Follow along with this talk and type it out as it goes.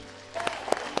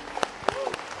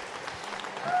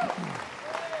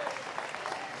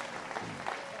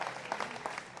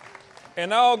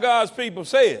And all God's people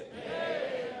said.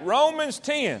 Romans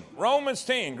 10. Romans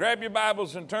 10. Grab your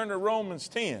Bibles and turn to Romans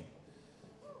 10.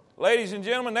 Ladies and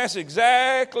gentlemen, that's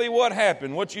exactly what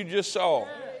happened, what you just saw.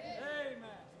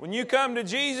 When you come to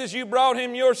Jesus, you brought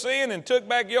him your sin and took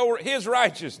back his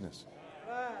righteousness.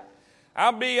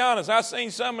 I'll be honest, I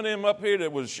seen some of them up here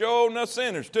that was sure enough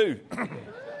sinners too.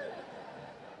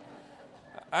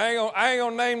 I ain't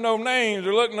gonna name no names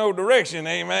or look no direction,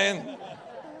 amen.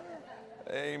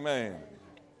 Amen.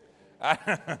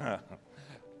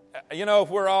 You know, if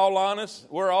we're all honest,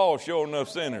 we're all sure enough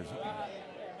sinners.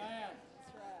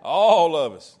 All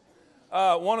of us.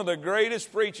 One of the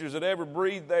greatest preachers that ever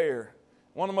breathed air,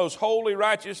 one of the most holy,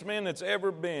 righteous men that's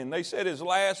ever been. They said his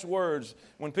last words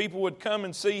when people would come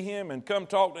and see him and come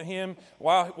talk to him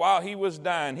while he was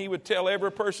dying. He would tell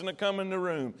every person that come in the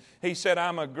room. He said,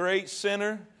 I'm a great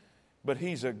sinner, but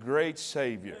he's a great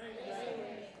Savior.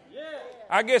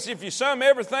 I guess if you sum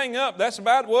everything up, that's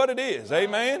about what it is.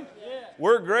 Amen?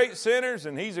 We're great sinners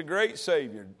and he's a great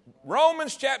Savior.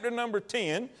 Romans chapter number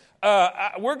 10.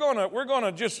 We're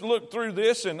gonna just look through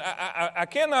this, and I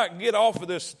cannot get off of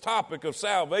this topic of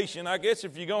salvation. I guess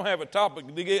if you're gonna have a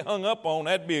topic to get hung up on,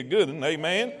 that'd be a good one,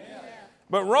 amen.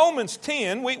 But Romans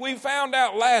 10, we found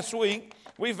out last week.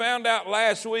 We found out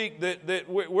last week that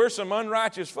we're some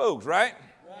unrighteous folks, right?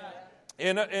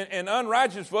 And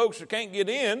unrighteous folks can't get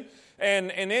in.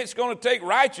 And it's going to take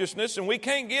righteousness, and we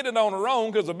can't get it on our own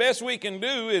because the best we can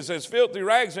do is as filthy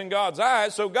rags in God's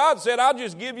eyes. So God said, I'll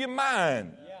just give you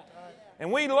mine.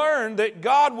 And we learned that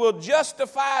God will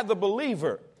justify the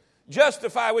believer.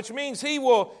 Justify, which means He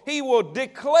will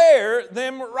declare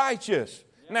them righteous.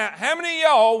 Now, how many of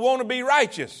y'all want to be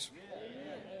righteous?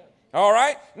 All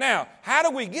right? Now, how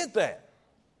do we get that?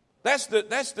 That's the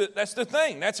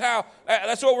thing. That's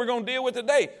what we're going to deal with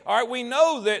today. All right, we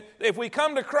know that if we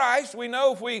come to Christ, we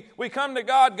know if we come to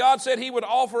God, God said He would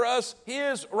offer us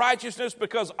His righteousness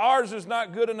because ours is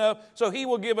not good enough, so He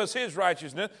will give us His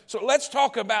righteousness. So let's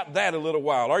talk about that a little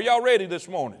while. Are y'all ready this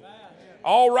morning?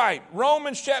 All right,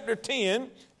 Romans chapter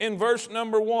 10 in verse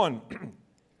number 1.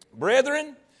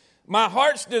 Brethren, my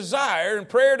heart's desire and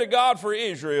prayer to God for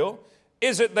Israel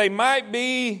is that they might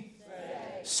be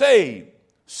saved.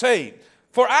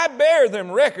 For I bear them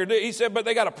record, he said, but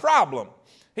they got a problem.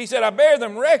 He said, I bear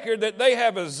them record that they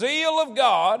have a zeal of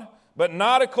God, but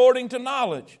not according to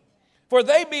knowledge. For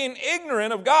they being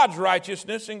ignorant of God's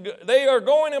righteousness, and they are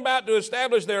going about to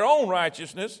establish their own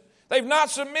righteousness, they've not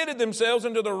submitted themselves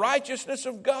unto the righteousness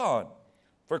of God.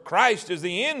 For Christ is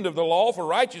the end of the law for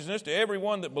righteousness to every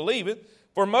one that believeth.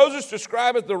 For Moses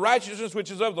describeth the righteousness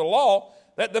which is of the law,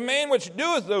 that the man which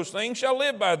doeth those things shall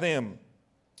live by them.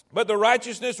 But the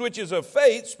righteousness which is of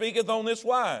faith speaketh on this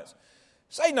wise.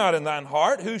 Say not in thine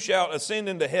heart, who shall ascend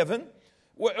into heaven?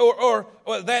 Or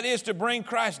that is to bring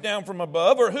Christ down from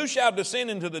above. Or who shall descend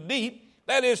into the deep?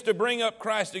 That is to bring up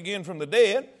Christ again from the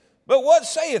dead. But what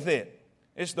saith it?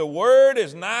 It's the word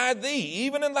is nigh thee,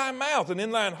 even in thy mouth and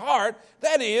in thine heart.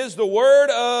 That is the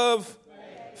word of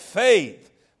faith.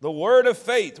 The word of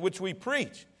faith which we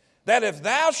preach. That if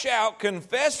thou shalt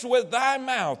confess with thy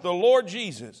mouth the Lord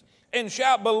Jesus, and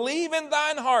shalt believe in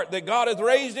thine heart that God hath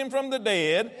raised him from the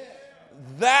dead,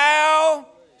 thou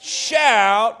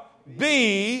shalt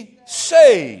be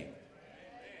saved.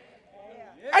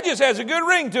 That just has a good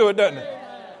ring to it, doesn't it?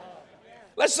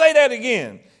 Let's say that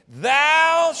again.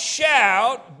 Thou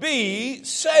shalt be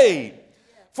saved.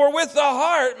 For with the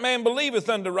heart man believeth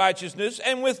unto righteousness,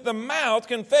 and with the mouth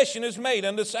confession is made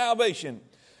unto salvation.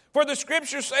 For the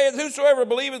Scripture saith, whosoever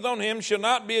believeth on him shall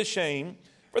not be ashamed.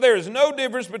 For there is no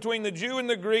difference between the Jew and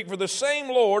the Greek, for the same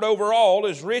Lord over all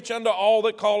is rich unto all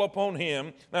that call upon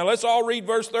him. Now let's all read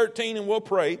verse 13 and we'll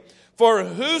pray. For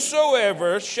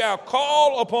whosoever shall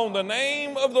call upon the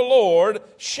name of the Lord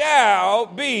shall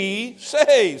be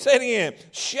saved. Say it again.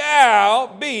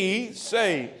 Shall be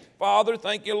saved. Father,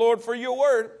 thank you, Lord, for your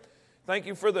word. Thank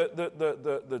you for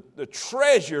the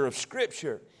treasure of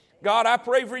Scripture. God, I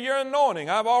pray for your anointing.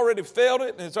 I've already felt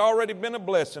it, and it's already been a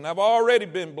blessing. I've already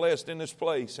been blessed in this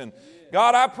place. And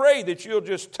God, I pray that you'll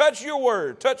just touch your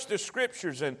word, touch the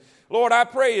Scriptures. And Lord, I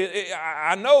pray,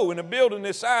 I know in a building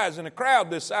this size, in a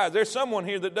crowd this size, there's someone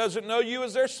here that doesn't know you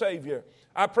as their Savior.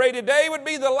 I pray today would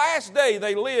be the last day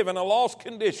they live in a lost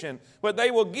condition, but they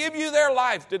will give you their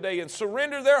life today and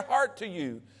surrender their heart to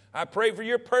you. I pray for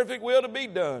your perfect will to be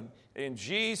done. In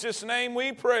Jesus' name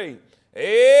we pray.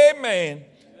 Amen.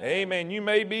 Amen. You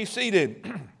may be seated.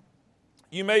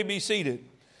 You may be seated.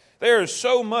 There is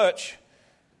so much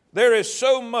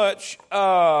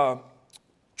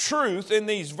truth in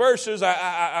these verses.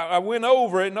 I went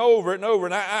over it and over it and over,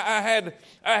 and I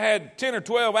had 10 or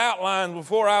 12 outlines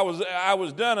before I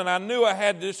was done, and I knew I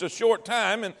had just a short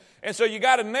time, and so you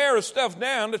got to narrow stuff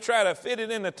down to try to fit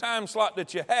it in the time slot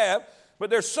that you have. But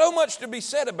there's so much to be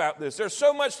said about this. There's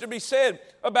so much to be said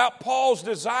about Paul's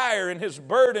desire and his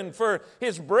burden for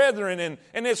his brethren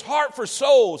and his heart for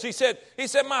souls. He said,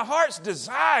 my heart's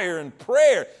desire and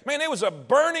prayer. Man, it was a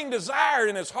burning desire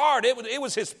in his heart. It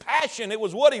was his passion. It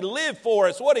was what he lived for.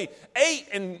 It's what he ate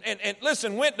and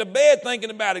listen, went to bed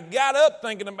thinking about it, got up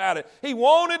thinking about it. He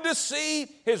wanted to see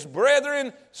his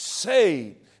brethren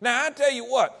saved. Now, I tell you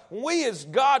what, we as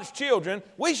God's children,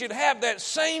 we should have that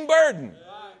same burden.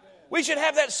 We should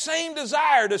have that same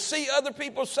desire to see other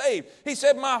people saved. He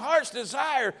said, my heart's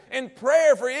desire and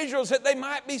prayer for Israel is that they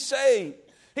might be saved.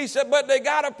 He said, but they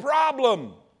got a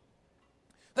problem.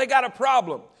 They got a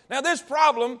problem. Now, this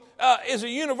problem is a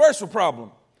universal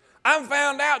problem. I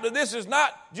found out that this is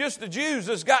not just the Jews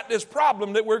that's got this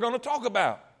problem that we're going to talk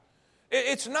about.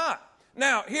 It's not.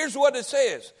 Now, here's what it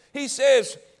says. He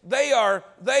says, they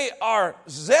are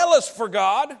zealous for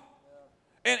God.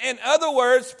 In other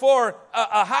words, for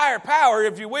a higher power,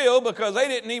 if you will, because they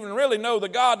didn't even really know the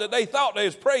God that they thought they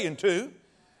was praying to.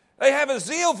 They have a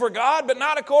zeal for God, but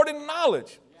not according to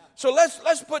knowledge. So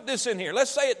let's put this in here.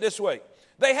 Let's say it this way.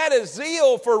 They had a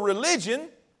zeal for religion.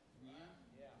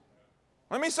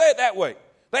 Let me say it that way.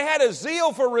 They had a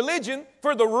zeal for religion,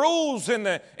 for the rules and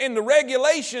the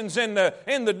regulations and the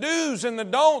do's and the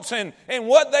don'ts and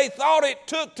what they thought it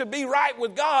took to be right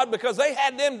with God, because they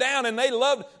had them down and they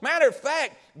loved. Matter of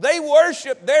fact, they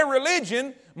worshiped their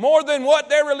religion more than what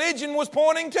their religion was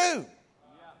pointing to.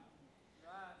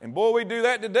 And boy, we do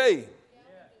that today.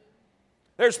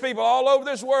 There's people all over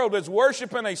this world that's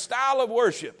worshiping a style of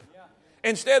worship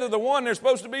instead of the one they're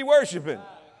supposed to be worshiping.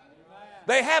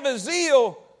 They have a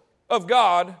zeal of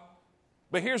God,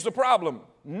 but here's the problem.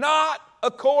 Not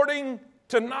according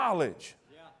to knowledge.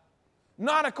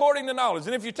 Not according to knowledge.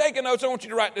 And if you're taking notes, I want you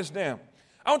to write this down.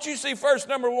 I want you to see first,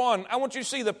 number one, I want you to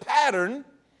see the pattern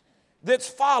that's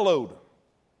followed.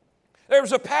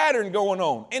 There's a pattern going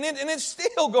on, and it's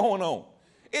still going on.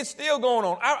 It's still going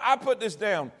on. I put this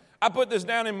down. I put this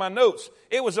down in my notes.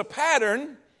 It was a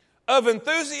pattern of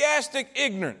enthusiastic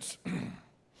ignorance.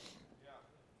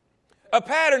 A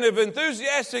pattern of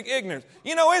enthusiastic ignorance.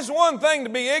 You know, it's one thing to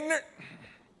be ignorant,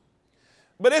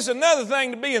 but it's another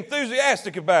thing to be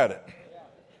enthusiastic about it.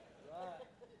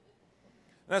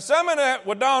 Now, some of that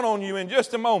will dawn on you in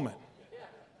just a moment.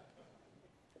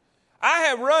 I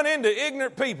have run into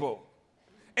ignorant people,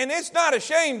 and it's not a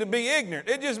shame to be ignorant.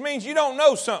 It just means you don't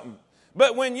know something.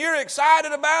 But when you're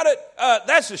excited about it,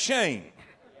 that's a shame.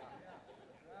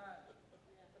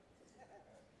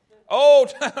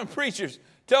 Old-time preachers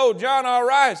told John R.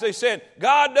 Rice, they said,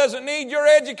 God doesn't need your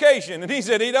education. And he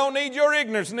said, he don't need your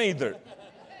ignorance neither.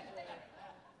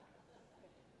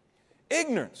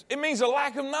 Ignorance. It means a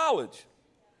lack of knowledge.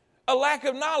 A lack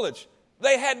of knowledge.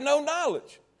 They had no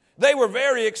knowledge. They were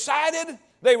very excited.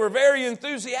 They were very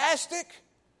enthusiastic.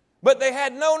 But they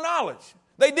had no knowledge.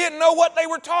 They didn't know what they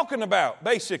were talking about,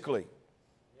 basically.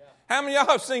 How many of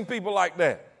y'all have seen people like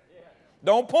that?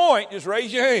 Don't point, just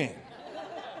raise your hand.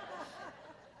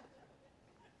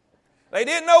 They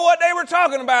didn't know what they were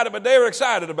talking about, but they were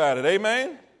excited about it.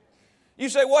 Amen? You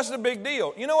say, what's the big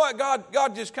deal? You know what?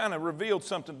 God just kind of revealed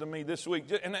something to me this week.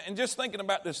 And just thinking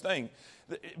about this thing.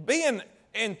 Being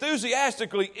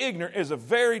enthusiastically ignorant is a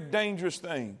very dangerous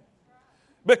thing.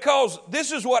 Because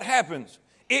this is what happens.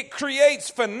 It creates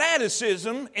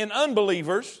fanaticism in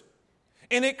unbelievers.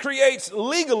 And it creates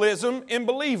legalism in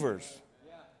believers.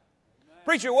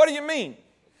 Preacher, what do you mean?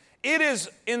 It is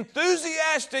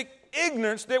enthusiastic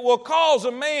ignorance that will cause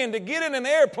a man to get in an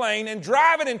airplane and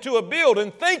drive it into a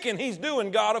building thinking he's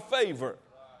doing God a favor.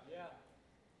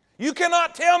 You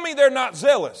cannot tell me they're not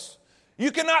zealous.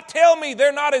 You cannot tell me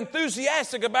they're not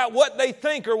enthusiastic about what they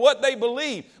think or what they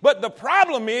believe. But the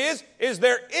problem is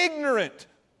they're ignorant.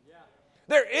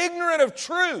 They're ignorant of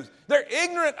truth. They're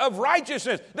ignorant of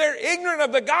righteousness. They're ignorant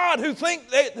of the God who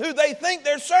they think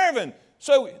they're serving.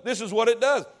 So this is what it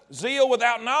does. Zeal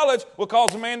without knowledge will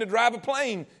cause a man to drive a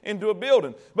plane into a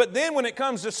building. But then when it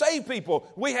comes to save people,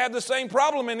 we have the same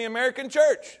problem in the American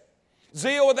church.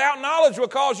 Zeal without knowledge will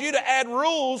cause you to add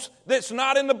rules that's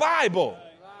not in the Bible.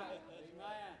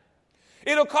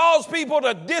 It'll cause people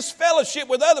to disfellowship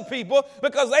with other people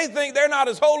because they think they're not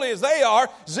as holy as they are.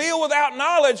 Zeal without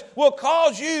knowledge will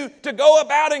cause you to go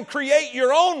about and create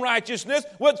your own righteousness,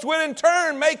 which will in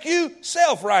turn make you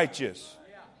self-righteous.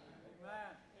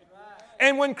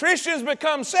 And when Christians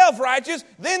become self-righteous,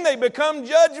 then they become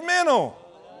judgmental.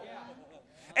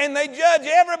 And they judge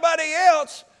everybody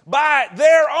else by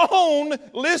their own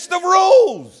list of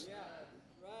rules.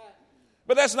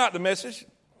 But that's not the message.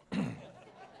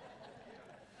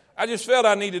 I just felt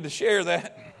I needed to share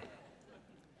that.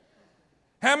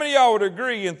 How many of y'all would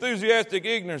agree enthusiastic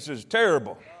ignorance is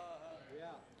terrible?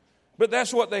 But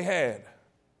that's what they had.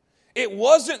 It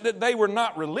wasn't that they were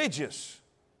not religious.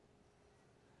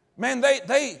 Man,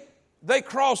 they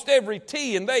crossed every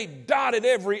T and they dotted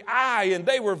every I, and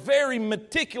they were very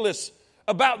meticulous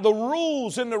about the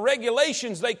rules and the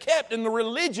regulations they kept and the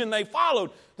religion they followed.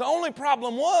 The only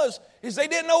problem is they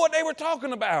didn't know what they were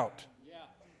talking about.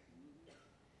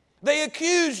 They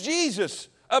accused Jesus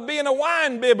of being a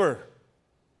wine bibber.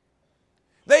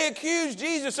 They accused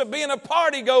Jesus of being a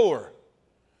party goer.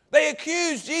 They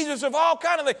accused Jesus of all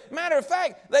kinds of things. Matter of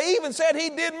fact, they even said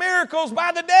he did miracles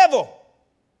by the devil.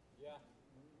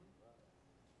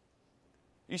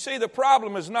 You see, the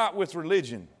problem is not with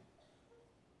religion.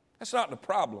 That's not the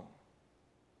problem.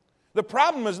 The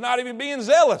problem is not even being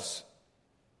zealous.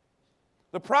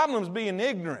 The problem is being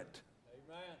ignorant.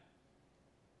 Amen.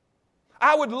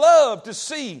 I would love to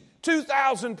see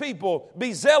 2,000 people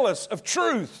be zealous of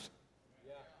truth.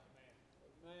 Yeah.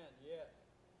 Amen. Yeah.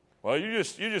 Well,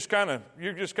 you're just kind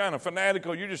of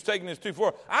fanatical. You're just taking this too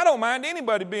far. I don't mind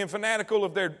anybody being fanatical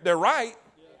if they're right.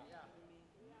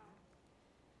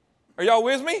 Are y'all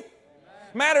with me?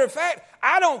 Matter of fact,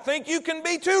 I don't think you can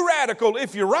be too radical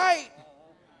if you're right.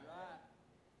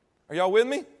 Are y'all with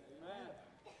me?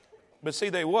 But see,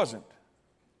 they wasn't.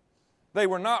 They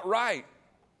were not right.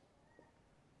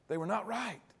 They were not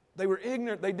right. They were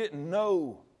ignorant. They didn't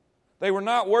know. They were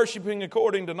not worshiping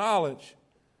according to knowledge.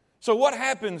 So what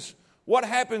happens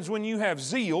when you have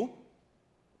zeal?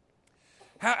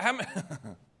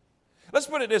 Let's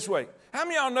put it this way. How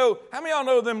many of y'all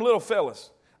know them little fellas?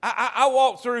 I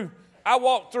walked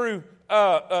through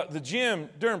the gym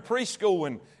during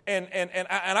preschool and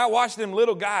I watched them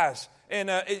little guys, and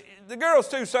the girls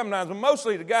too sometimes, but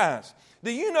mostly the guys.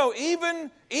 Do you know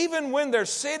even when they're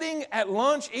sitting at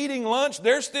lunch eating lunch,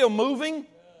 they're still moving?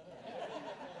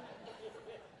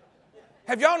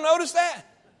 Have y'all noticed that?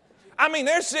 I mean,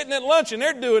 they're sitting at lunch and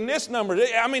they're doing this number.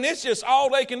 I mean, it's just all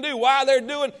they can do while they're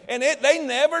doing, and they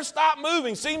never stop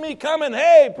moving. See me coming,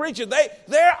 hey, preacher,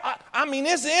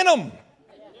 it's in them.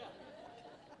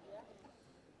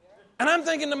 And I'm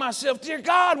thinking to myself, dear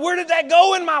God, where did that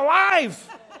go in my life?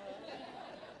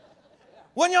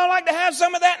 Wouldn't y'all like to have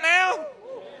some of that now?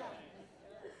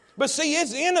 But see,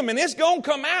 it's in them and it's going to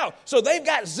come out. So they've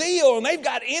got zeal and they've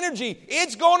got energy.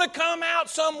 It's going to come out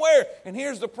somewhere. And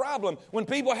here's the problem. When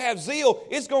people have zeal,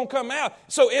 it's going to come out.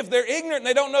 So if they're ignorant and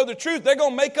they don't know the truth, they're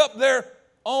going to make up their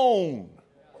own.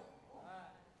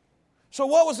 So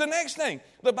what was the next thing?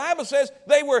 The Bible says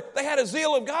they had a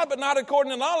zeal of God, but not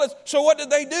according to knowledge. So what did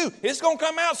they do? It's going to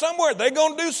come out somewhere. They're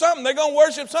going to do something. They're going to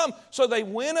worship something. So they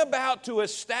went about to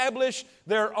establish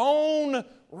their own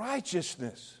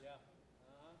righteousness.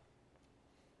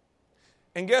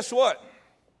 And guess what?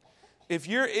 If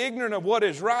you're ignorant of what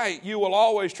is right, you will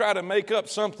always try to make up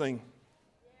something,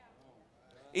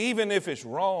 even if it's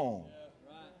wrong.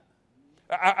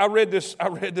 I read this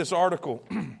article.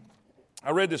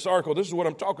 This is what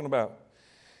I'm talking about.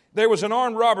 There was an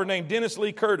armed robber named Dennis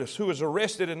Lee Curtis who was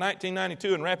arrested in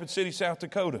 1992 in Rapid City, South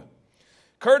Dakota.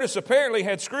 Curtis apparently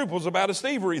had scruples about his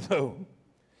thievery, though.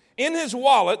 In his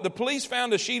wallet, the police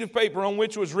found a sheet of paper on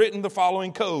which was written the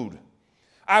following code: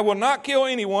 I will not kill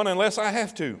anyone unless I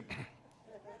have to.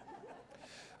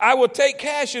 I will take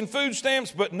cash and food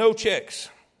stamps, but no checks.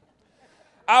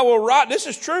 I will rob. This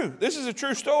is true. This is a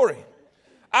true story.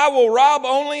 I will rob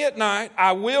only at night.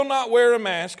 I will not wear a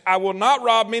mask. I will not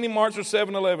rob mini marts or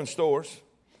 7-Eleven stores.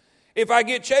 If I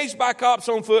get chased by cops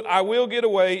on foot, I will get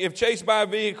away. If chased by a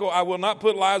vehicle, I will not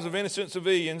put lives of innocent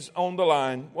civilians on the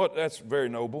line. That's very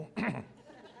noble.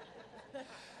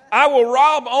 I will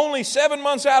rob only 7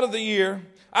 months out of the year.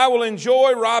 I will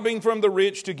enjoy robbing from the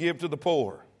rich to give to the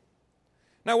poor.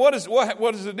 Now, what is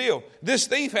the deal? This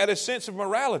thief had a sense of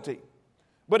morality,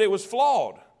 but it was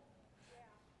flawed.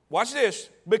 Watch this,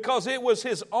 because it was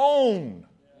his own.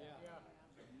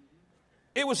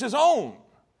 It was his own.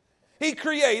 He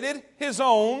created his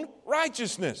own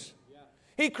righteousness.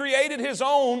 He created his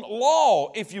own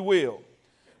law, if you will.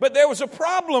 But there was a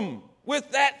problem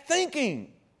with that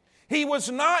thinking. He was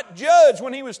not judged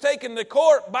when he was taken to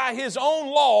court by his own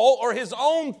law or his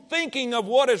own thinking of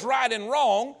what is right and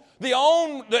wrong,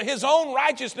 his own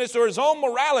righteousness or his own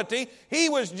morality. He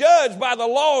was judged by the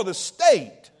law of the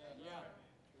state.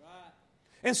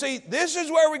 And see, this is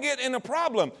where we get in a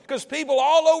problem, because people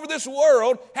all over this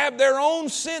world have their own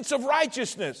sense of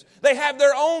righteousness. They have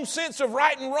their own sense of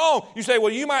right and wrong. You say,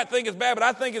 well, you might think it's bad, but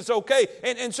I think it's okay.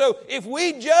 And so if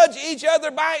we judge each other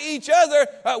by each other,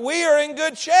 we are in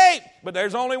good shape. But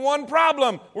there's only one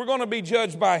problem. We're going to be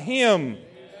judged by Him.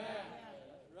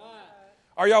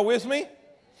 Are y'all with me?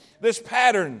 This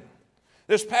pattern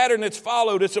that's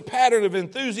followed, it's a pattern of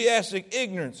enthusiastic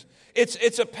ignorance.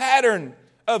 It's a pattern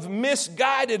of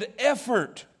misguided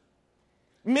effort.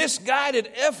 Misguided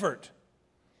effort.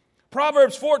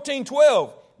 Proverbs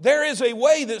 14:12. There is a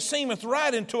way that seemeth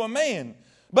right unto a man,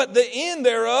 but the end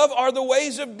thereof are the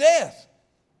ways of death.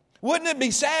 Wouldn't it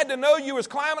be sad to know you was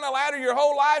climbing a ladder your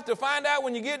whole life to find out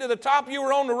when you get to the top you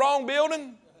were on the wrong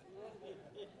building?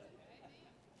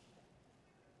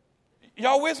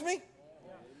 Y'all with me?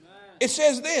 It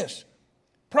says this.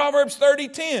 Proverbs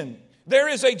 30:10. There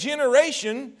is a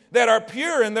generation that are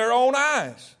pure in their own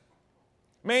eyes.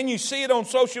 Man, you see it on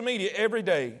social media every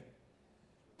day.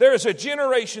 There is a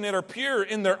generation that are pure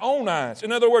in their own eyes.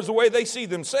 In other words, the way they see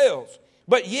themselves.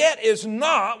 But yet is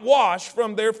not washed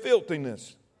from their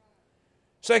filthiness.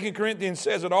 2 Corinthians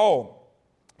says it all.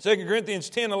 2 Corinthians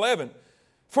 10:11.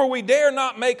 For we dare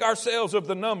not make ourselves of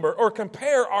the number or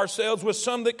compare ourselves with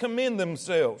some that commend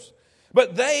themselves.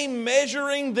 But they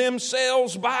measuring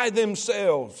themselves by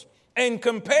themselves and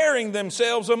comparing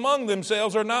themselves among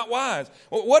themselves are not wise.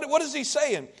 What is he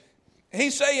saying?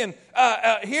 He's saying,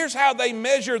 here's how they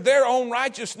measure their own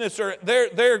righteousness or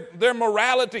their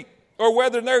morality or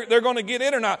whether they're going to get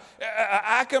in or not.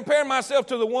 I compare myself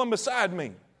to the one beside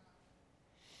me.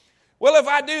 Well, if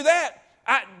I do that,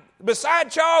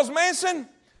 beside Charles Manson,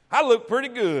 I look pretty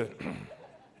good.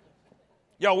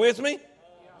 Y'all with me?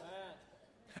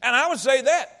 And I would say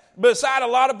that beside a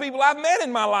lot of people I've met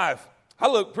in my life, I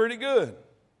look pretty good.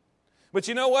 But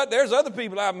you know what? There's other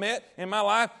people I've met in my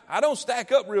life I don't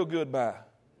stack up real good by.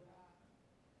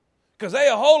 Because they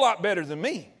a whole lot better than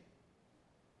me.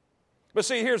 But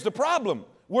see, here's the problem.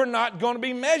 We're not going to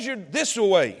be measured this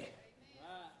way.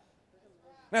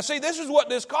 Now see, this is what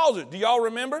this causes. Do y'all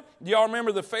remember? Do y'all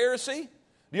remember the Pharisee?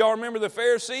 Do y'all remember the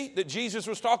Pharisee that Jesus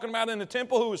was talking about in the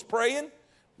temple who was praying?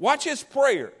 Watch his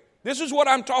prayer. This is what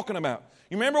I'm talking about.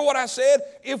 You remember what I said?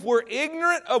 If we're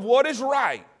ignorant of what is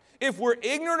right, if we're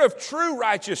ignorant of true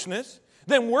righteousness,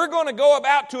 then we're going to go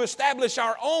about to establish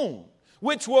our own,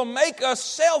 which will make us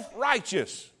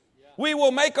self-righteous. We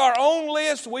will make our own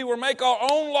list, we will make our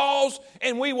own laws,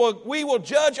 and we will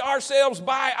judge ourselves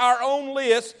by our own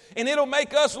list, and it'll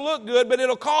make us look good, but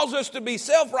it'll cause us to be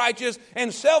self-righteous,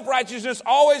 and self-righteousness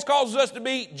always causes us to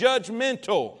be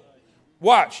judgmental.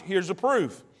 Watch, here's the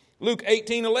proof. Luke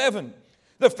 18:11.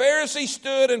 The Pharisee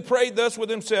stood and prayed thus with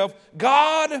himself,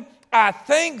 God, I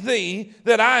thank thee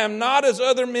that I am not as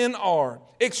other men are,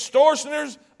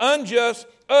 extortioners, unjust,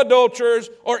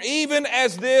 adulterers, or even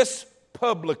as this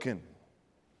publican.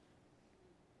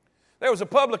 There was a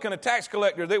publican, a tax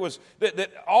collector,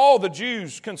 that all the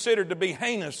Jews considered to be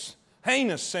heinous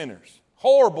sinners,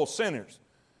 horrible sinners,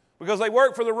 because they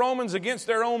worked for the Romans against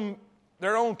their own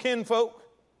kinfolk.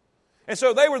 And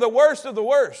so they were the worst of the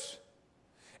worst.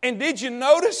 And did you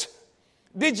notice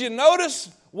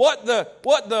what the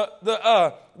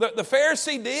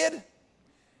Pharisee did?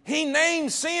 He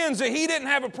named sins that he didn't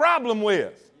have a problem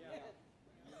with.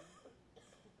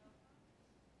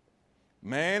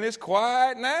 Man, it's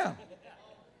quiet now.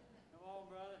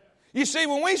 You see,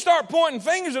 when we start pointing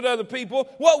fingers at other people,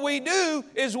 what we do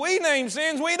is we name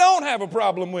sins we don't have a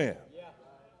problem with.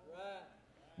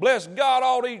 Bless God,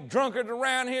 all these drunkards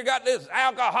around here got this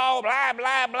alcohol, blah,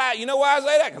 blah, blah. You know why I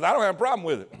say that? Because I don't have a problem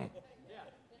with it.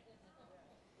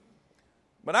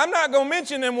 But I'm not going to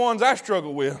mention them ones I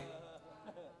struggle with.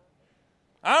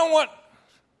 I don't want...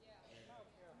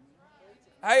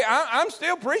 Hey, I'm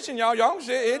still preaching, y'all. Y'all can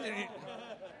see it.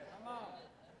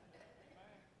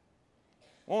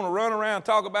 Want to run around and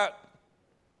talk about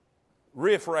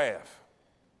riffraff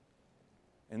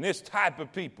and this type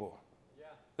of people.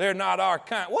 They're not our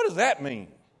kind. What does that mean?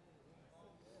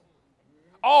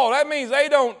 Oh, that means they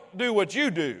don't do what you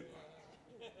do.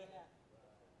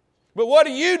 But what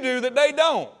do you do that they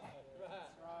don't?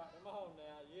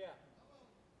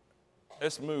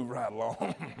 Let's move right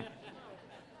along.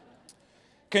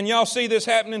 Can y'all see this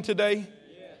happening today?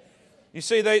 You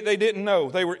see, they didn't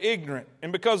know. They were ignorant.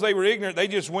 And because they were ignorant, they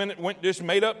just just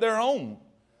made up their own.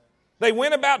 They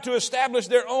went about to establish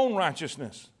their own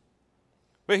righteousness.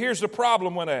 But here's the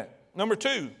problem with that. Number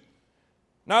two,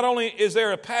 not only is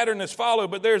there a pattern that's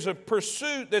followed, but there's a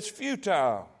pursuit that's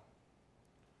futile.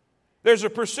 There's a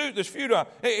pursuit that's futile.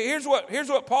 Hey, here's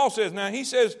what Paul says now. He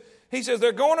says He says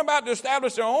they're going about to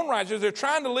establish their own righteousness. They're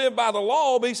trying to live by the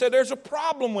law, but he said there's a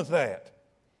problem with that.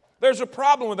 There's a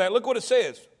problem with that. Look what it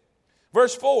says.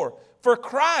 Verse 4, for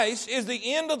Christ is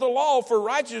the end of the law for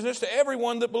righteousness to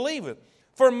everyone that believeth.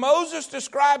 For Moses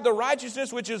described the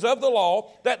righteousness which is of the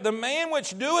law, that the man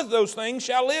which doeth those things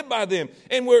shall live by them.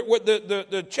 And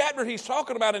the chapter he's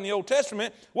talking about in the Old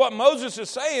Testament, what Moses is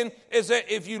saying is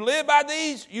that if you live by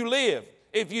these, you live.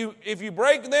 If you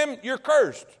break them, you're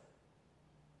cursed.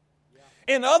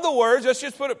 In other words, let's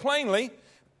just put it plainly,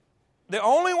 the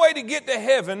only way to get to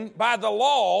heaven by the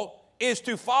law is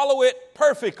to follow it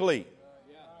perfectly.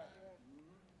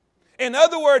 In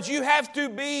other words, you have to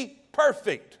be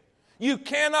perfect. You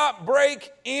cannot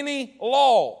break any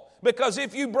law, because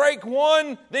if you break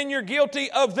one, then you're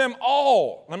guilty of them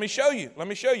all. Let me show you. Let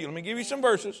me give you some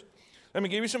verses.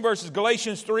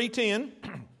 Galatians 3:10.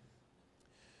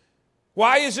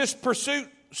 Why is this pursuit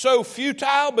so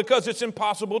futile? Because it's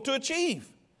impossible to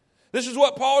achieve. This is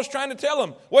what Paul is trying to tell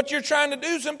them. What you're trying to do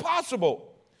is impossible.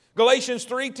 Galatians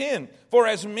 3:10. For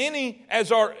as many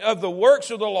as are of the works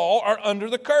of the law are under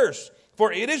the curse.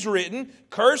 For it is written,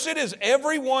 cursed is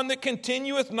every one that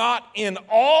continueth not in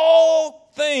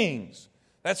all things.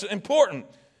 That's important.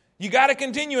 You got to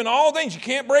continue in all things. You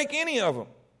can't break any of them.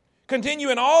 Continue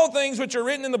in all things which are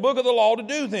written in the book of the law to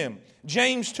do them.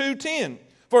 James 2:10.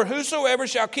 For whosoever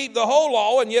shall keep the whole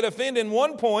law and yet offend in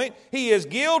one point, he is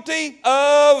guilty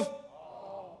of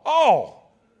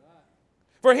all.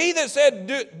 For he that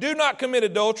said, do not commit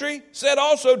adultery, said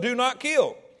also, do not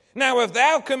kill. Now if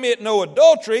thou commit no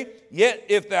adultery, yet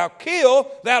if thou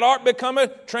kill, thou art become a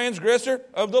transgressor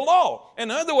of the law. In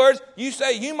other words, you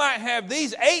say you might have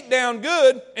these 8 down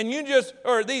good, and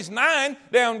or these 9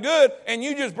 down good, and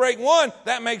you just break one,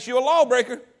 that makes you a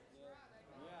lawbreaker.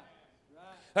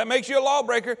 That makes you a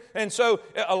lawbreaker. And so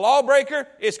a lawbreaker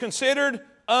is considered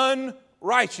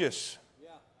unrighteous.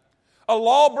 A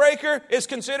lawbreaker is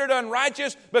considered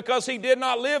unrighteous because he did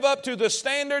not live up to the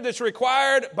standard that's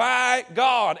required by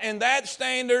God. And that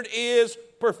standard is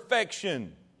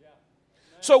perfection.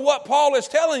 So what Paul is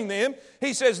telling them,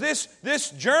 he says this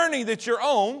journey that you're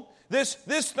on,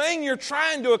 this thing you're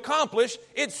trying to accomplish,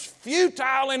 it's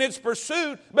futile in its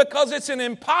pursuit because it's an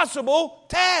impossible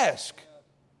task.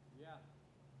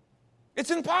 It's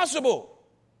impossible.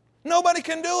 Nobody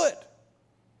can do it.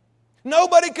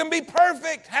 Nobody can be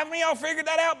perfect. Haven't y'all figured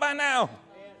that out by now?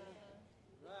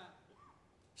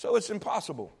 So it's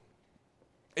impossible.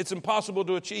 It's impossible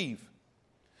to achieve.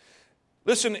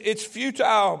 Listen, it's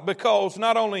futile because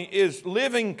not only is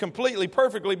living completely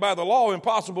perfectly by the law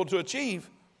impossible to achieve,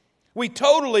 we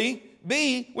totally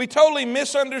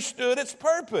misunderstood its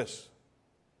purpose.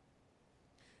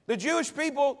 The Jewish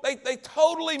people, they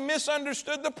totally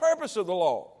misunderstood the purpose of the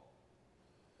law.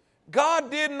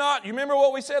 God did not, you remember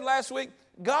what we said last week?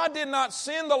 God did not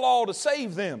send the law to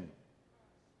save them.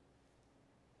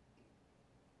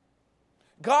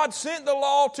 God sent the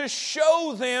law to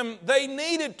show them they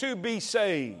needed to be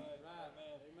saved.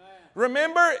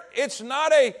 Remember, it's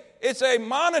a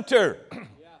monitor.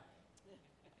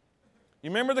 You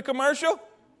remember the commercial?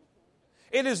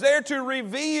 It is there to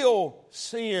reveal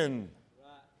sin.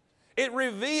 It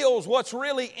reveals what's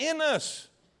really in us.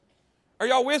 Are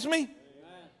y'all with me?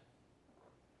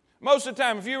 Most of the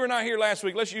time, if you were not here last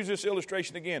week, let's use this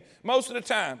illustration again. Most of the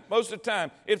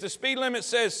time, if the speed limit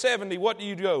says 70, what do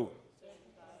you go?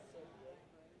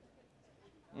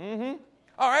 All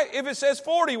right, if it says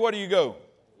 40, what do you go?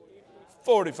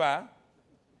 45.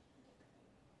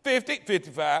 50,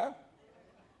 55.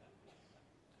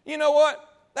 You know what?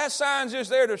 That sign's just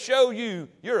there to show you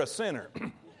you're a sinner.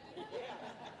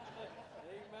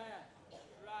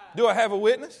 Do I have a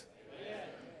witness?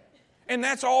 And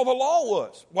that's all the law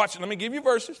was. Watch it. Let me give you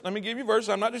verses.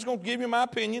 I'm not just going to give you my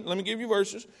opinion. Let me give you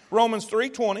verses. Romans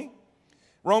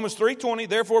 3:20.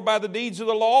 Therefore, by the deeds of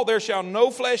the law, there shall no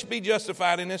flesh be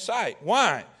justified in his sight.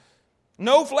 Why?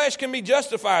 No flesh can be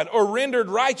justified or rendered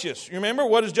righteous. You remember,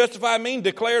 what does justified mean?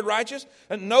 Declared righteous.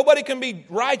 And nobody can be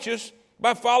righteous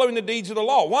by following the deeds of the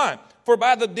law. Why? For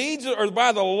by the deeds or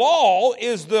by the law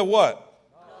is the what?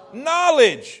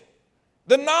 Knowledge.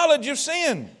 The knowledge of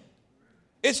sin.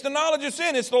 It's the knowledge of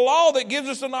sin. It's the law that gives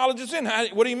us the knowledge of sin.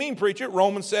 What do you mean, preacher?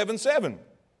 Romans 7:7.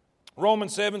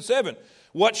 Romans 7:7.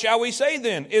 What shall we say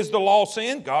then? Is the law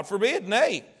sin? God forbid.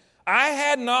 Nay. I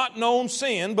had not known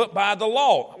sin but by the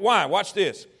law. Why? Watch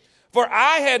this. For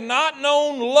I had not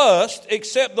known lust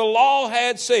except the law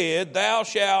had said, thou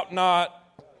shalt not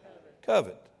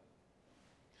covet.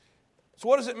 So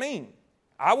what does it mean?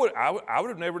 I would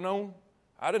have never known.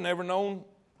 I'd have never known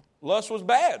lust was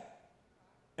bad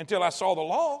until I saw the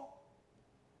law.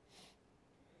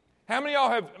 How many of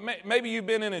y'all have, maybe you've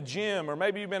been in a gym, or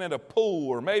maybe you've been at a pool,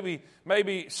 or maybe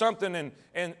something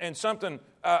and something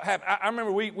happened. I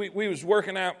remember we was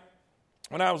working out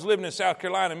when I was living in South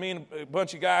Carolina. Me and a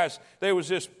bunch of guys, there was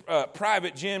this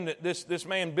private gym that this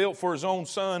man built for his own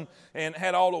son and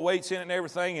had all the weights in it and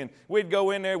everything. And we'd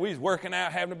go in there, we was working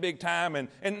out, having a big time, and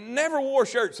never wore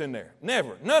shirts in there.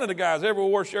 Never. None of the guys ever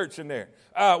wore shirts in there.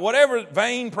 Whatever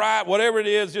vain pride, whatever it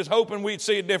is, just hoping we'd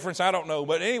see a difference, I don't know.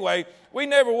 But anyway, we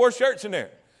never wore shirts in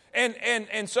there.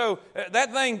 And so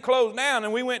that thing closed down,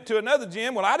 and we went to another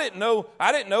gym. Well, I didn't know.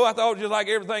 I thought it was just like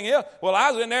everything else. Well,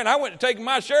 I was in there, and I went to take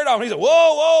my shirt off, and he said,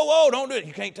 whoa, don't do it.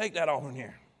 You can't take that off in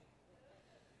here.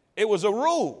 It was a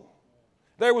rule.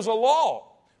 There was a law.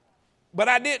 But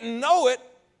I didn't know it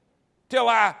till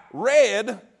I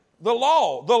read the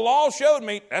law. The law showed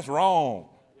me that's wrong.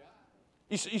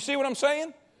 You see what I'm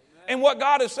saying? And what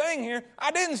God is saying here,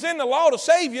 I didn't send the law to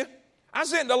save you. I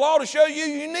sent the law to show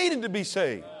you needed to be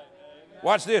saved.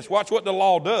 Watch this. Watch what the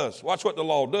law does. Watch what the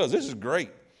law does. This is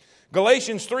great.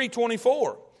 Galatians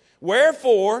 3:24.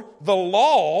 Wherefore the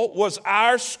law was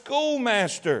our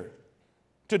schoolmaster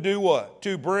to do what?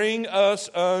 To bring us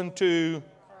unto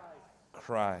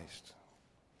Christ.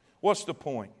 What's the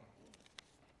point?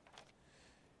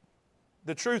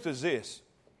 The truth is this.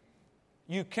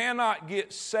 You cannot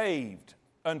get saved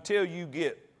until you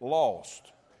get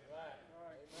lost.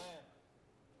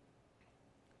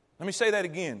 Let me say that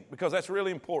again, because that's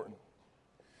really important.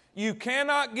 You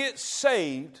cannot get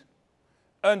saved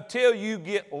until you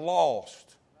get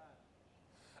lost.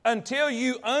 Until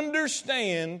you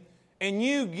understand and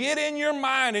you get in your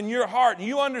mind and your heart and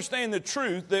you understand the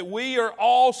truth that we are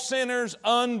all sinners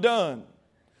undone.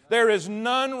 There is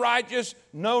none righteous,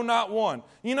 no, not one.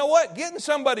 You know what? Getting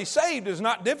somebody saved is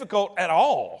not difficult at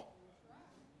all.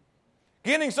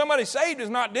 Getting somebody saved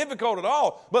is not difficult at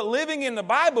all. But living in the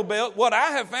Bible Belt, what I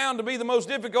have found to be the most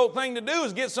difficult thing to do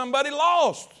is get somebody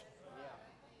lost.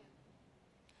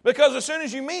 Because as soon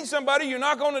as you meet somebody, you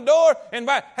knock on the door and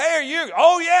hey, are you?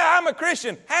 Oh yeah, I'm a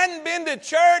Christian. Hadn't been to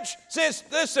church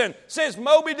since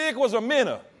Moby Dick was a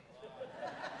minnow.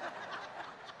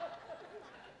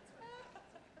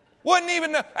 Wouldn't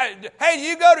even know. Hey, do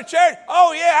you go to church?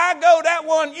 Oh, yeah, I go that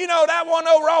one. You know, that one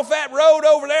over off that road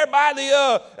over there by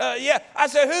the, yeah. I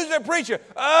said, who's the preacher?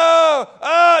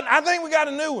 I think we got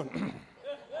a new one.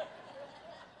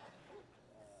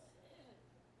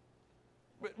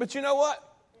 but you know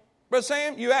what? Brother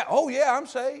Sam, you ask, oh, yeah, I'm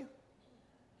saved.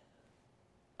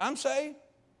 I'm saved.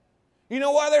 You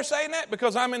know why they're saying that?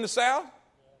 Because I'm in the South.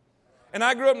 And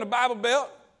I grew up in the Bible Belt.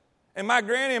 And my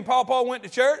granny and pawpaw went to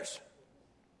church.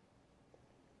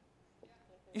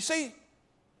 You see,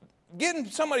 getting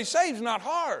somebody saved is not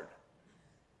hard.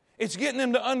 It's getting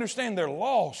them to understand they're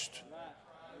lost.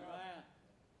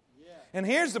 And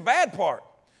here's the bad part.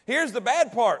 Here's the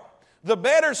bad part. The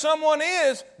better someone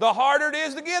is, the harder it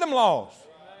is to get them lost.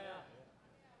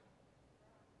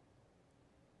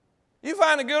 You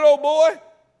find a good old boy,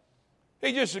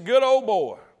 he's just a good old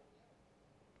boy.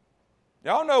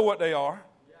 Y'all know what they are.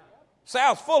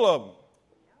 South's full of them.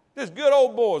 Just good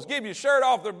old boys. Give you a shirt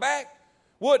off their back.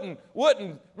 Wouldn't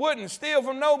steal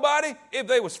from nobody if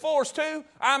they was forced to.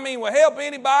 I mean, will help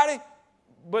anybody,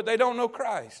 but they don't know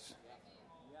Christ.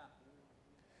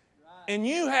 And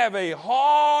you have a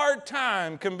hard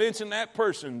time convincing that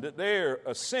person that they're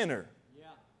a sinner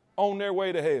on their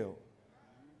way to hell.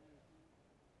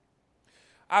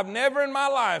 I've never in my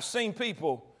life seen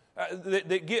people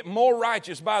that get more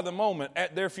righteous by the moment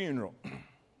at their funeral.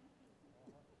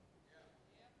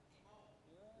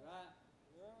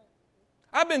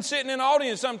 I've been sitting in the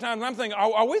audience sometimes and I'm thinking,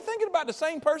 are we thinking about the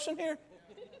same person here?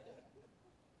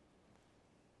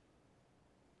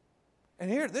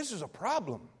 And here, this is a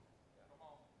problem.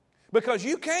 Because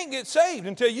you can't get saved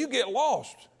until you get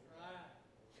lost.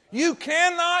 You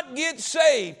cannot get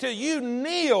saved till you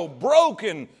kneel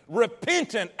broken,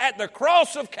 repentant at the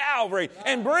cross of Calvary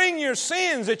and bring your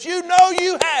sins that you know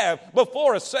you have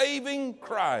before a saving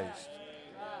Christ.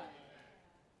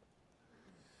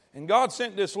 And God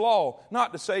sent this law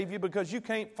not to save you because you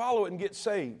can't follow it and get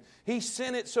saved. He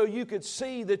sent it so you could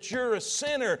see that you're a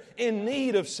sinner in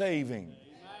need of saving.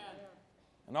 Amen.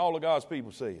 And all of God's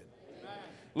people see it. Amen.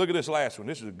 Look at this last one.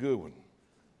 This is a good one.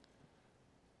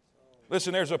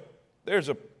 Listen, there's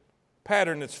a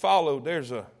pattern that's followed.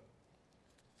 There's a,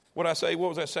 what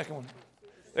was that second one?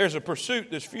 There's a pursuit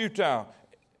that's futile,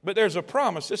 but there's a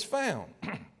promise that's found.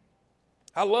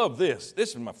 I love this. This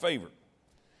is my favorite.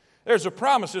 There's a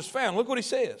promise that's found. Look what he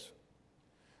says.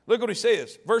 Look what he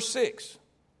says. Verse 6.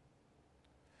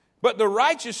 But the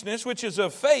righteousness which is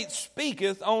of faith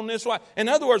speaketh on this life. In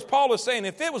other words, Paul is saying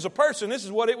if it was a person, this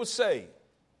is what it would say.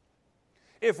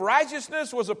 If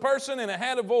righteousness was a person and it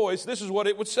had a voice, this is what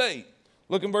it would say.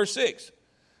 Look in verse 6.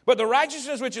 But the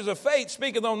righteousness which is of faith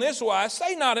speaketh on this wise,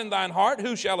 say not in thine heart,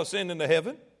 who shall ascend into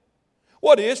heaven?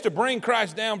 What is, to bring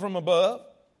Christ down from above?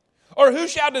 Or who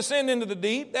shall descend into the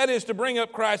deep? That is, to bring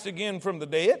up Christ again from the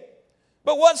dead.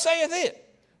 But what saith it?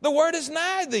 The word is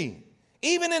nigh thee,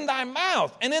 even in thy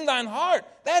mouth and in thine heart.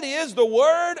 That is the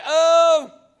word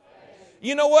of...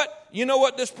 You know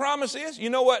what this promise is? You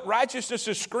know what righteousness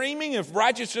is screaming? If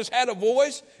righteousness had a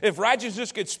voice, if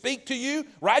righteousness could speak to you,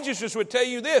 righteousness would tell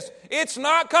you this. It's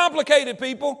not complicated,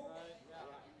 people.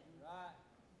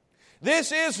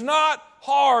 This is not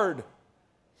hard.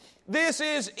 This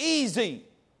is easy.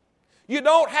 You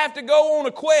don't have to go on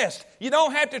a quest. You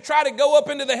don't have to try to go up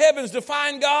into the heavens to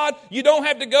find God. You don't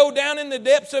have to go down in the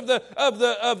depths of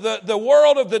the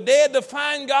world of the dead to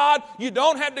find God. You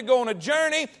don't have to go on a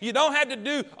journey. You don't have to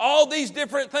do all these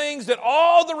different things that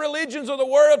all the religions of the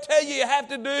world tell you have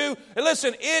to do. And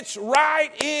listen, it's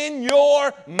right in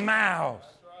your mouth.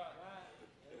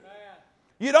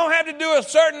 You don't have to do a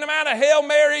certain amount of Hail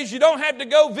Marys. You don't have to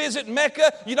go visit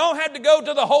Mecca. You don't have to go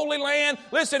to the Holy Land.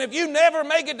 Listen, if you never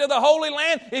make it to the Holy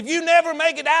Land, if you never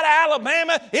make it out of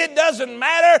Alabama, it doesn't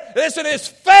matter. Listen, it's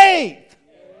faith.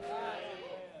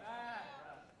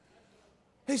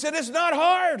 He said it's not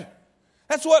hard.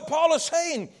 That's what Paul is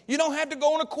saying. You don't have to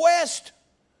go on a quest.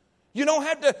 You don't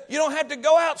have to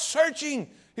go out searching.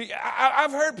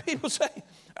 I've heard people say,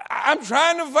 I'm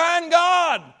trying to find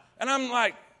God. And I'm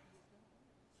like,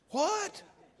 what?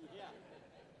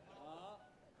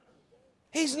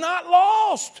 He's not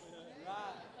lost.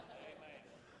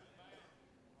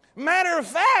 Matter of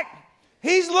fact,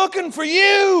 He's looking for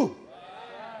you.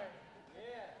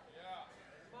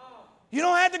 You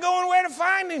don't have to go anywhere to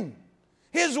find Him.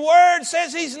 His Word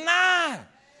says He's nigh.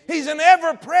 He's an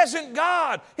ever-present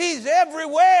God. He's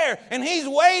everywhere, and He's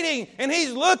waiting, and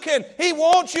He's looking. He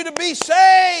wants you to be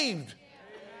saved.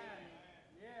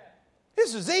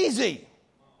 This is easy.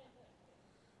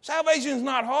 Salvation is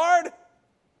not hard.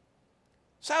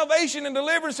 Salvation and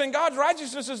deliverance and God's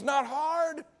righteousness is not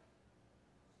hard.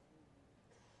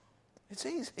 It's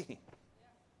easy.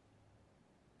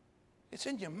 It's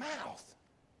in your mouth.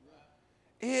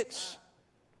 It's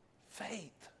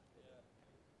faith.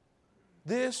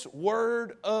 This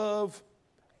word of,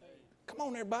 come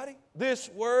on everybody, this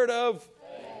word of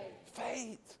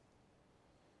faith.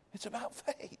 It's about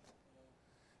faith.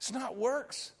 It's not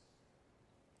works.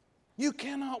 You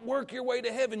cannot work your way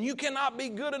to heaven. You cannot be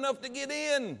good enough to get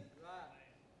in.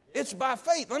 It's by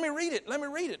faith. Let me read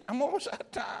it. I'm almost out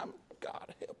of time.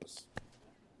 God help us.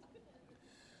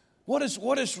 What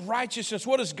is righteousness?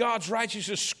 What is God's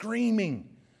righteousness screaming?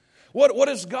 What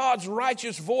is God's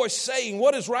righteous voice saying?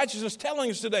 What is righteousness telling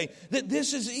us today? That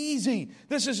this is easy.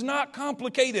 This is not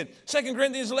complicated. 2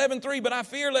 Corinthians 11:3, but I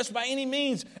fear lest by any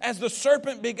means, as the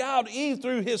serpent beguiled Eve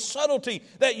through his subtlety,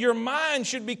 that your mind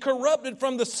should be corrupted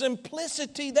from the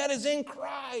simplicity that is in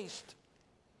Christ.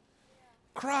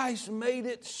 Christ made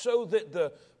it so that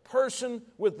the person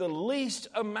with the least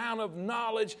amount of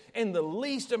knowledge and the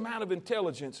least amount of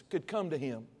intelligence could come to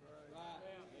Him.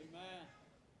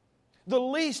 The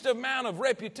least amount of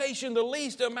reputation, the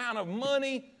least amount of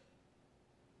money.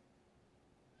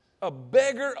 A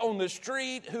beggar on the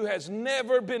street who has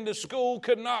never been to school,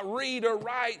 could not read or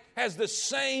write, has the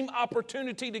same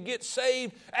opportunity to get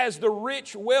saved as the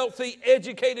rich, wealthy,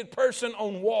 educated person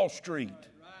on Wall Street.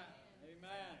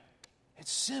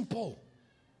 It's simple.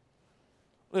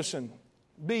 Listen,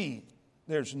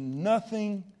 there's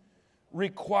nothing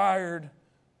required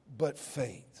but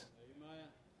faith.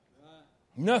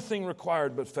 Nothing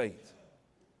required but faith.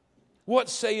 What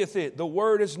saith it? The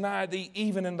word is nigh thee,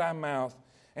 even in thy mouth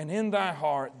and in thy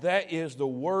heart. That is the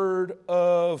word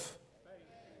of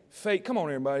faith. Come on,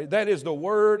 everybody. That is the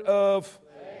word of faith.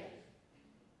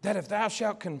 That if thou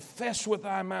shalt confess with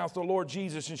thy mouth the Lord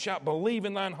Jesus and shalt believe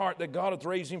in thine heart that God hath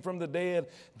raised Him from the dead,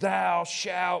 thou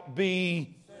shalt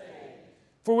be.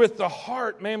 For with the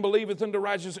heart man believeth unto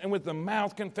righteousness, and with the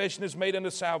mouth confession is made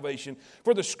unto salvation.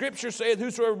 For the Scripture saith,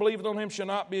 whosoever believeth on Him shall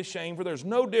not be ashamed. For there is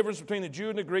no difference between the Jew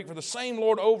and the Greek. For the same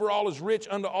Lord over all is rich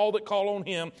unto all that call on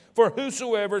Him. For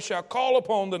whosoever shall call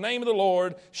upon the name of the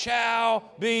Lord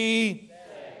shall be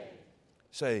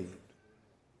saved.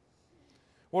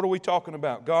 What are we talking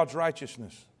about? God's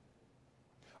righteousness.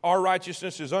 Our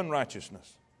righteousness is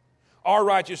unrighteousness. Our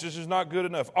righteousness is not good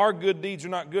enough. Our good deeds are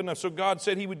not good enough. So God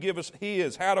said He would give us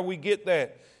His. How do we get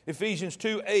that? Ephesians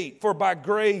 2:8. For by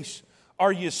grace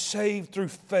are you saved through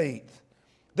faith,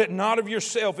 that not of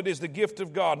yourself, it is the gift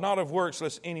of God, not of works,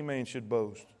 lest any man should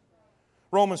boast.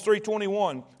 Romans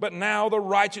 3:21. But now the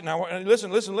righteous. Now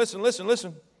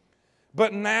listen.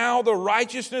 But now the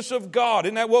righteousness of God,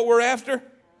 isn't that what we're after?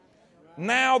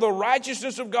 Now the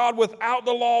righteousness of God without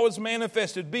the law is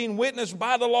manifested, being witnessed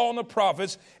by the law and the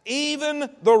prophets, even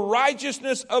the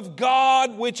righteousness of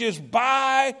God which is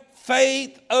by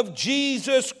faith of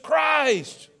Jesus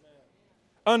Christ,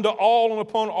 unto all and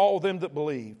upon all them that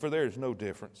believe, for there is no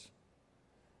difference.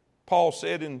 Paul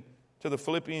said to the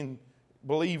Philippian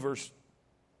believers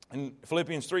in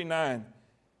Philippians 3:9,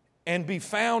 and be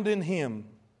found in him,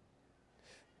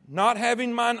 not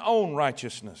having mine own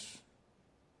righteousness.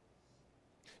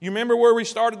 You remember where we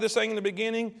started this thing in the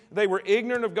beginning? They were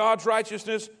ignorant of God's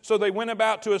righteousness, so they went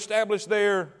about to establish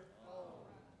their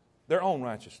own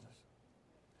righteousness.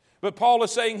 But Paul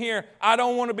is saying here, I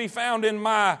don't want to be found in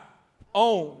my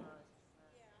own.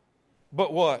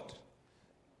 But what?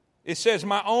 It says,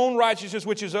 my own righteousness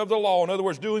which is of the law. In other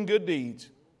words, doing good deeds.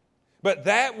 But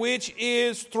that which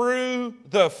is through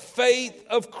the faith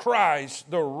of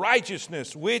Christ, the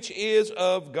righteousness which is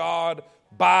of God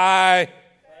by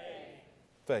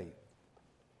faith.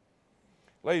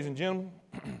 Ladies and gentlemen,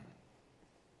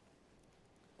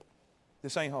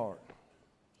 this ain't hard.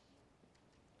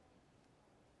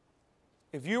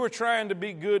 If you were trying to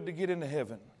be good to get into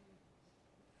heaven,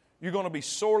 you're going to be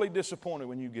sorely disappointed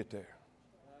when you get there.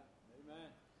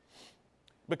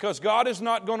 Because God is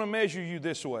not going to measure you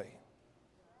this way.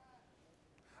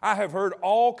 I have heard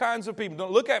all kinds of people.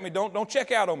 Don't look at me. Don't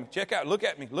check out on me. Check out. Look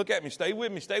at me. Look at me. Stay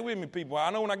with me. Stay with me, people. I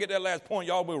know when I get that last point,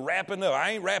 y'all will be wrapping up.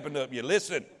 I ain't wrapping up. You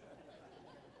listen.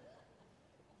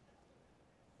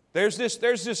 There's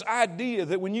this idea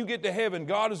that when you get to heaven,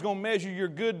 God is going to measure your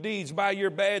good deeds by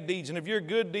your bad deeds. And if your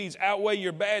good deeds outweigh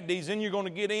your bad deeds, then you're going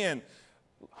to get in.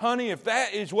 Honey, if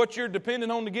that is what you're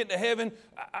dependent on to get to heaven,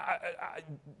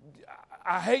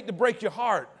 I hate to break your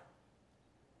heart.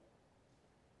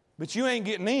 But you ain't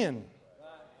getting in.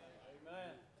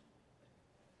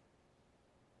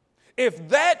 If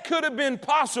that could have been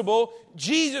possible,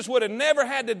 Jesus would have never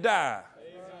had to die.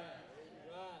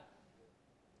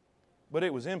 But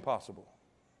it was impossible.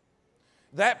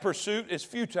 That pursuit is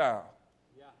futile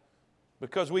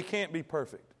because we can't be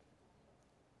perfect.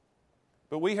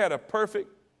 But we had a perfect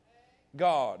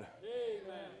God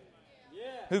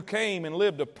who came and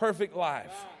lived a perfect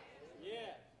life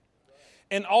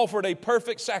and offered a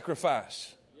perfect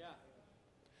sacrifice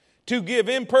to give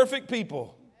imperfect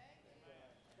people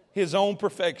His own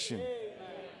perfection.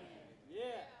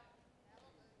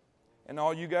 And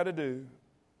all you got to do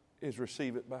is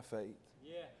receive it by faith.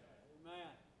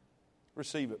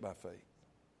 Receive it by faith.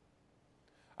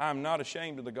 I am not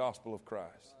ashamed of the gospel of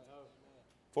Christ,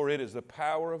 for it is the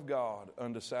power of God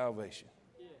unto salvation.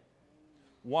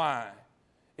 Why?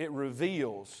 It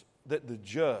reveals that the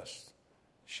just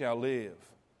shall live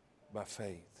by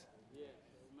faith.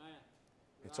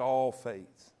 It's all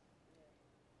faith.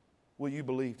 Will you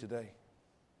believe today?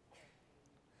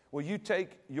 Will you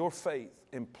take your faith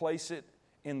and place it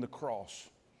in the cross?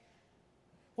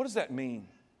 What does that mean?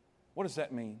 What does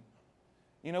that mean?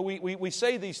 You know, we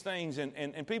say these things,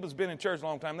 and people's been in church a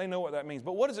long time. They know what that means.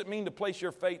 But what does it mean to place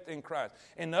your faith in Christ?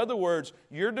 In other words,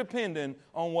 you're dependent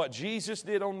on what Jesus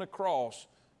did on the cross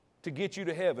to get you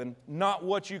to heaven, not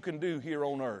what you can do here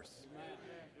on earth.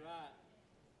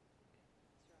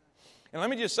 And let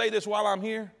me just say this while I'm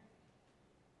here.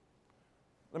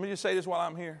 Let me just say this while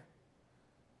I'm here.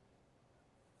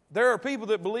 There are people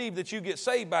that believe that you get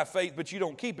saved by faith, but you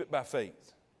don't keep it by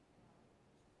faith.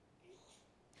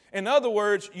 In other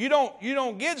words, you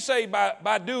don't get saved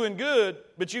by doing good,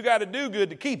 but you got to do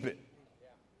good to keep it.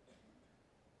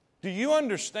 Do you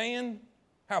understand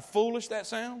how foolish that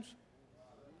sounds?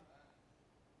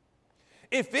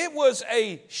 If it was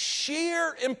a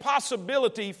sheer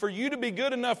impossibility for you to be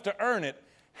good enough to earn it,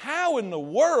 how in the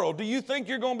world do you think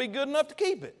you're going to be good enough to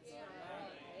keep it?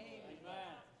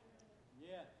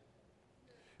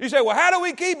 You say, well, how do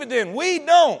we keep it then? We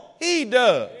don't. He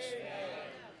does.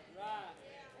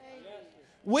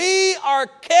 We are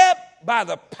kept by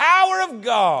the power of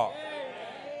God.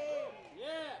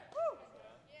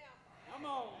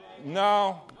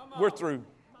 No, we're through.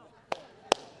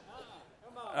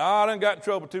 I done got in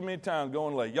trouble too many times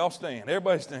going late. Y'all stand.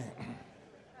 Everybody stand.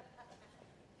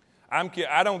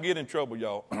 I don't get in trouble,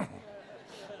 y'all.